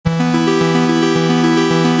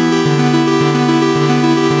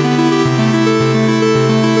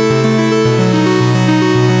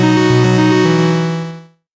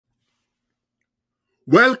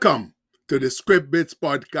Welcome to the Script Bits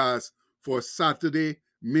podcast for Saturday,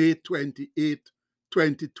 May 28,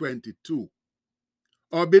 2022.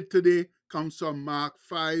 Our bit today comes from Mark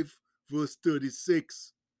 5, verse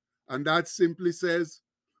 36, and that simply says,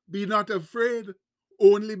 "Be not afraid,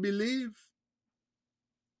 only believe."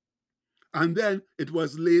 And then it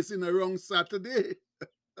was lacing around Saturday.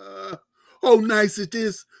 Uh, how nice it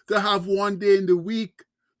is to have one day in the week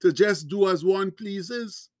to just do as one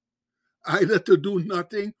pleases, either to do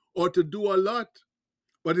nothing or to do a lot.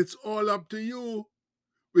 But it's all up to you,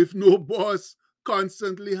 with no boss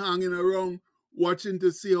constantly hanging around watching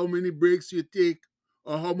to see how many breaks you take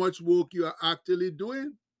or how much work you are actually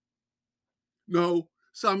doing. No,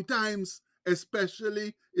 sometimes,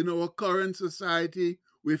 especially in our current society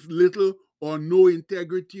with little or no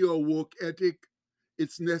integrity or work ethic,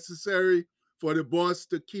 it's necessary for the boss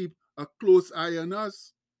to keep a close eye on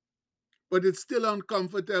us. But it's still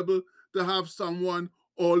uncomfortable to have someone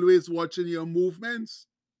always watching your movements.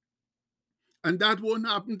 And that won't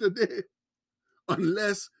happen today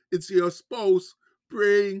unless it's your spouse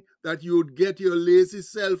praying that you would get your lazy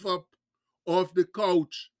self up off the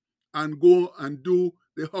couch and go and do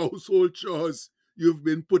the household chores you've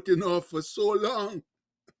been putting off for so long.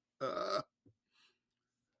 Uh,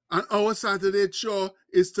 and our Saturday chore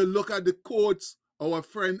is to look at the quotes our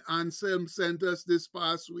friend Anselm sent us this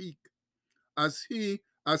past week as he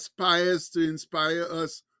aspires to inspire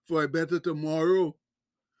us for a better tomorrow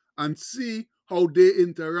and see how they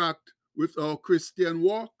interact with our Christian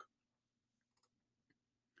walk.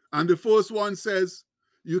 And the first one says,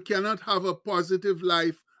 you cannot have a positive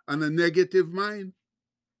life and a negative mind.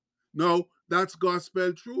 Now, that's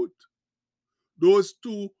gospel truth. Those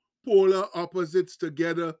two polar opposites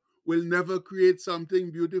together will never create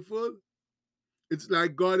something beautiful. It's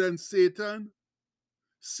like God and Satan,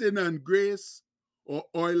 sin and grace, or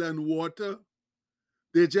oil and water.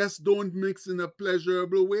 They just don't mix in a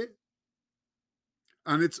pleasurable way.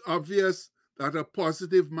 And it's obvious that a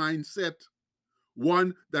positive mindset,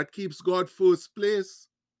 one that keeps God first place,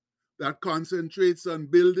 that concentrates on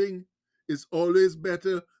building, is always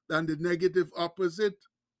better than the negative opposite,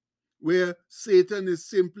 where Satan is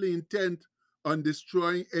simply intent on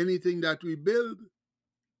destroying anything that we build.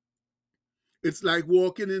 It's like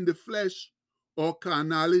walking in the flesh or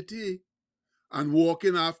carnality and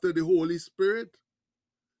walking after the Holy Spirit,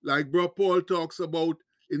 like Bro Paul talks about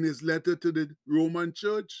in his letter to the Roman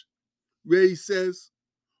church, where he says,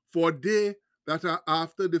 "For they that are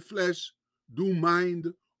after the flesh do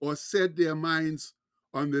mind or set their minds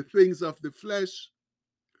on the things of the flesh,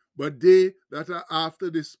 but they that are after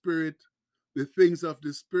the Spirit, the things of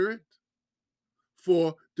the Spirit.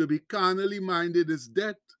 For to be carnally minded is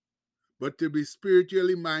death, but to be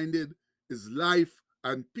spiritually minded is life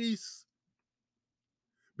and peace.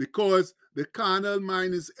 Because the carnal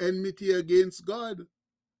mind is enmity against God,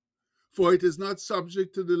 for it is not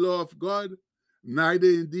subject to the law of God, neither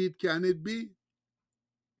indeed can it be.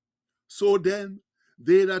 So then,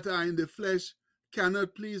 they that are in the flesh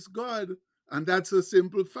cannot please God." And that's a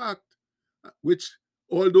simple fact, which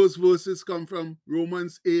all those verses come from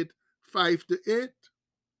Romans 8, 5 to 8.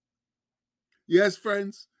 Yes,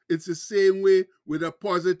 friends, it's the same way with a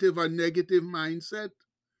positive and negative mindset.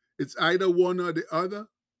 It's either one or the other,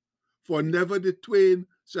 for never the twain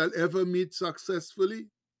shall ever meet successfully.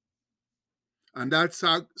 And that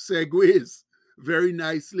segues very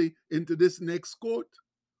nicely into this next quote.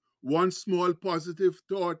 One small positive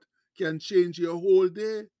thought can change your whole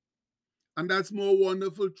day. And that's more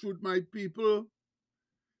wonderful truth, my people.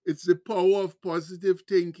 It's the power of positive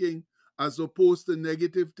thinking as opposed to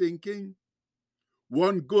negative thinking.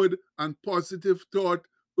 One good and positive thought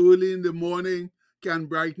early in the morning can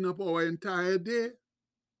brighten up our entire day.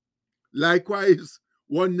 Likewise,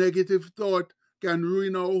 one negative thought can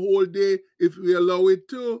ruin our whole day if we allow it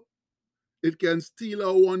to. It can steal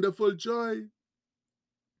our wonderful joy.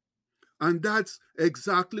 And that's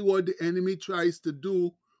exactly what the enemy tries to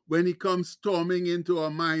do when he comes storming into our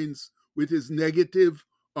minds with his negative,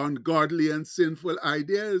 ungodly, and sinful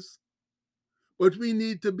ideas. But we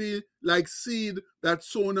need to be like seed that's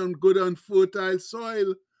sown on good and fertile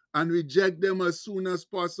soil and reject them as soon as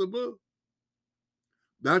possible.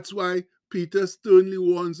 That's why Peter sternly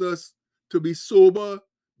warns us to be sober,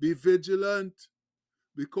 be vigilant,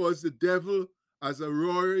 because the devil, as a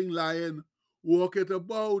roaring lion, walketh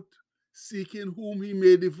about, seeking whom he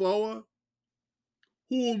may devour,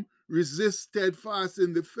 whom resist steadfast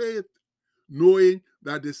in the faith, knowing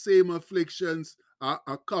that the same afflictions are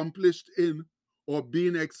accomplished in or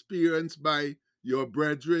being experienced by your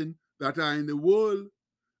brethren that are in the world.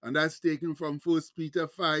 And that's taken from 1 Peter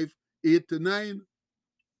 5, 8 to 9.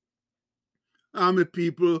 Army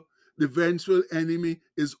people, the vengeful enemy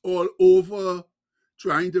is all over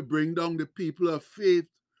trying to bring down the people of faith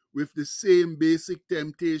with the same basic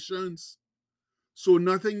temptations. So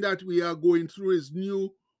nothing that we are going through is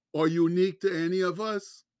new or unique to any of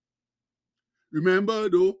us. Remember,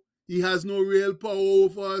 though, he has no real power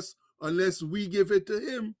over us unless we give it to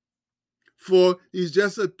him. For he's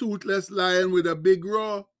just a toothless lion with a big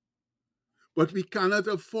roar. But we cannot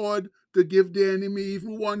afford to give the enemy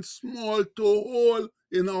even one small toehold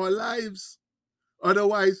in our lives.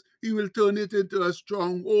 Otherwise, he will turn it into a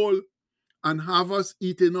stronghold and have us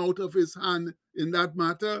eaten out of his hand in that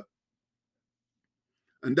matter.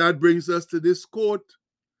 And that brings us to this quote: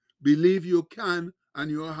 believe you can,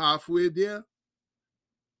 and you're halfway there.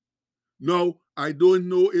 Now, I don't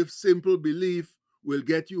know if simple belief will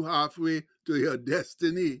get you halfway to your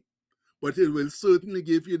destiny, but it will certainly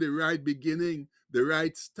give you the right beginning, the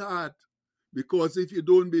right start. Because if you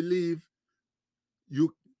don't believe,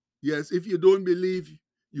 if you don't believe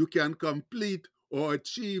you can complete or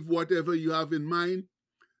achieve whatever you have in mind,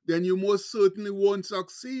 then you most certainly won't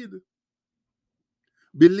succeed.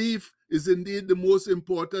 Belief is indeed the most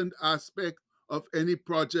important aspect of any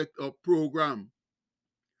project or program.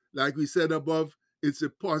 Like we said above, it's a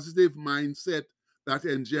positive mindset that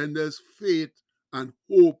engenders faith and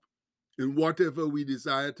hope in whatever we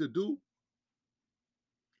desire to do.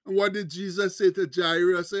 And what did Jesus say to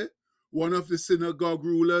Jairus, one of the synagogue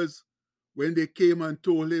rulers, when they came and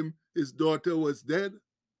told him his daughter was dead?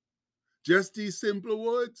 Just these simple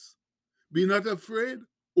words: be not afraid,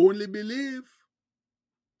 only believe.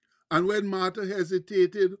 And when Martha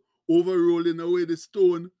hesitated over rolling away the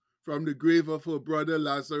stone from the grave of her brother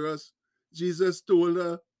Lazarus, Jesus told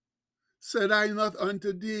her, said I not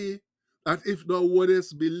unto thee, that if thou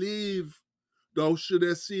wouldest believe, thou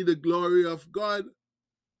shouldest see the glory of God?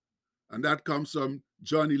 And that comes from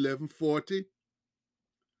John 11:40.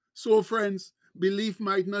 So friends, belief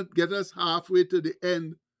might not get us halfway to the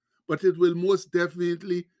end, but it will most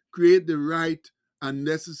definitely create the right and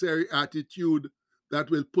necessary attitude that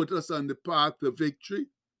will put us on the path to victory.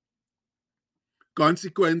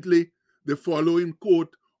 Consequently, the following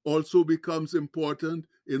quote also becomes important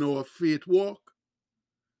in our faith walk.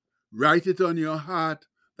 Write it on your heart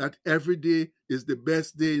that every day is the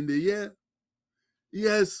best day in the year.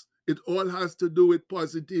 Yes, it all has to do with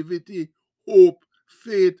positivity, hope,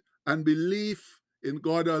 faith, and belief in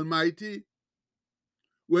God Almighty.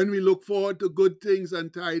 When we look forward to good things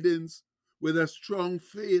and tidings with a strong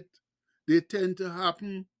faith, they tend to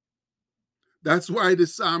happen. That's why the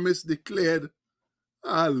psalmist declared,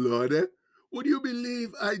 Lord, would you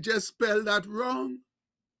believe I just spelled that wrong?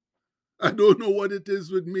 I don't know what it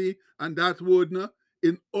is with me and that word now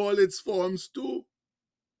in all its forms too.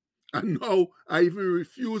 And now I even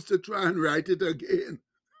refuse to try and write it again.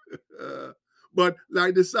 But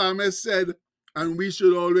like the psalmist said, and we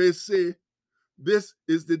should always say, this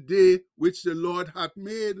is the day which the Lord hath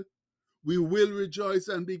made. We will rejoice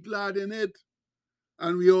and be glad in it.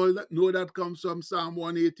 And we all know that comes from Psalm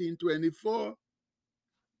 118:24.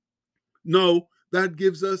 Now, that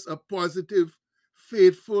gives us a positive,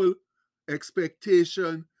 faithful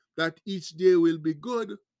expectation that each day will be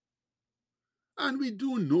good. And we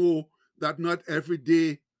do know that not every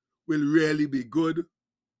day will really be good,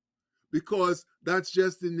 because that's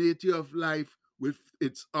just the nature of life with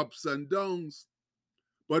its ups and downs.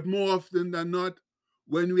 But more often than not,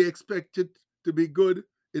 when we expect it to be good,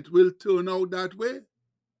 it will turn out that way.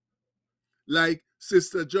 Like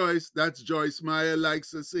Sister Joyce, that's Joyce Meyer,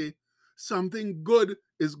 likes to say, something good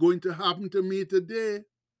is going to happen to me today,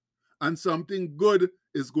 and something good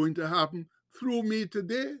is going to happen through me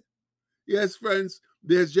today. Yes, friends,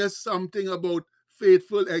 there's just something about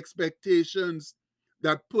faithful expectations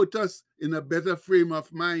that put us in a better frame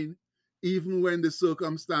of mind, even when the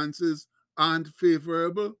circumstances aren't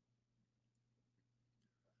favorable.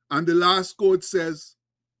 And the last quote says,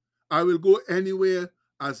 I will go anywhere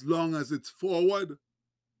as long as it's forward.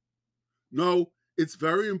 Now, it's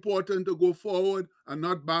very important to go forward and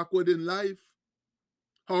not backward in life.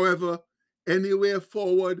 However, anywhere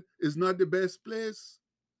forward is not the best place,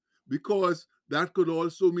 because that could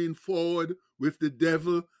also mean forward with the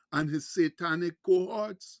devil and his satanic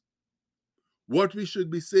cohorts. What we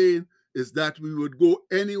should be saying is that we would go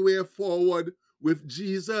anywhere forward with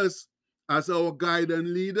Jesus as our guide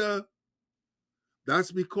and leader.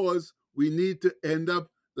 That's because we need to end up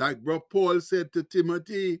like Bro Paul said to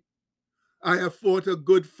Timothy, I have fought a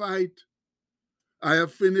good fight. I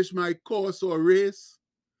have finished my course or race.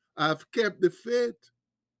 I have kept the faith.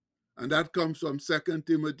 And that comes from 2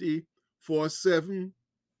 Timothy 4:7.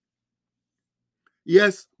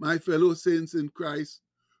 Yes, my fellow saints in Christ,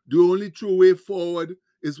 The only true way forward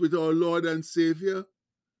is with our Lord and Savior.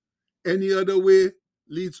 Any other way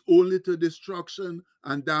leads only to destruction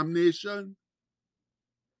and damnation.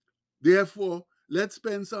 Therefore, let's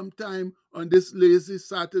spend some time on this lazy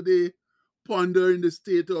Saturday pondering the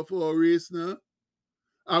state of our race now.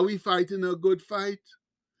 Are we fighting a good fight?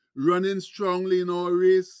 Running strongly in our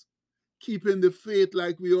race? Keeping the faith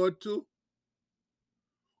like we ought to?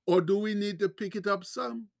 Or do we need to pick it up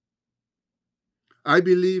some? I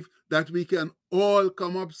believe that we can all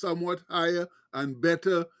come up somewhat higher and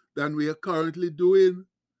better than we are currently doing,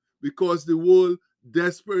 because the world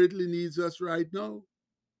desperately needs us right now.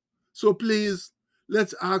 So please,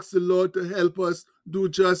 let's ask the Lord to help us do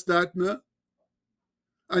just that now.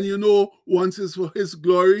 And you know, once it's for His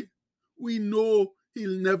glory, we know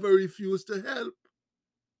He'll never refuse to help.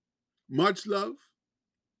 Much love.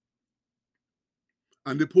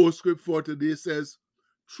 And the postscript for today says,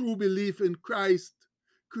 true belief in Christ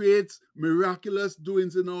creates miraculous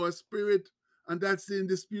doings in our spirit. And that's the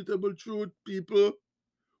indisputable truth, people.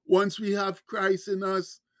 Once we have Christ in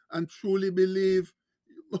us and truly believe,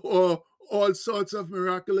 all sorts of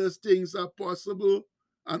miraculous things are possible,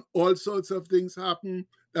 and all sorts of things happen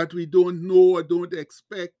that we don't know or don't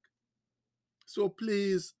expect. So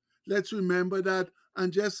please, let's remember that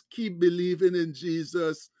and just keep believing in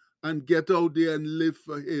Jesus and get out there and live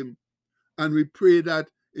for Him. And we pray that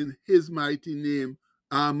in His mighty name.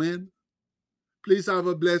 Amen. Please have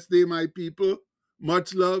a blessed day, my people.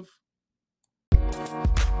 Much love.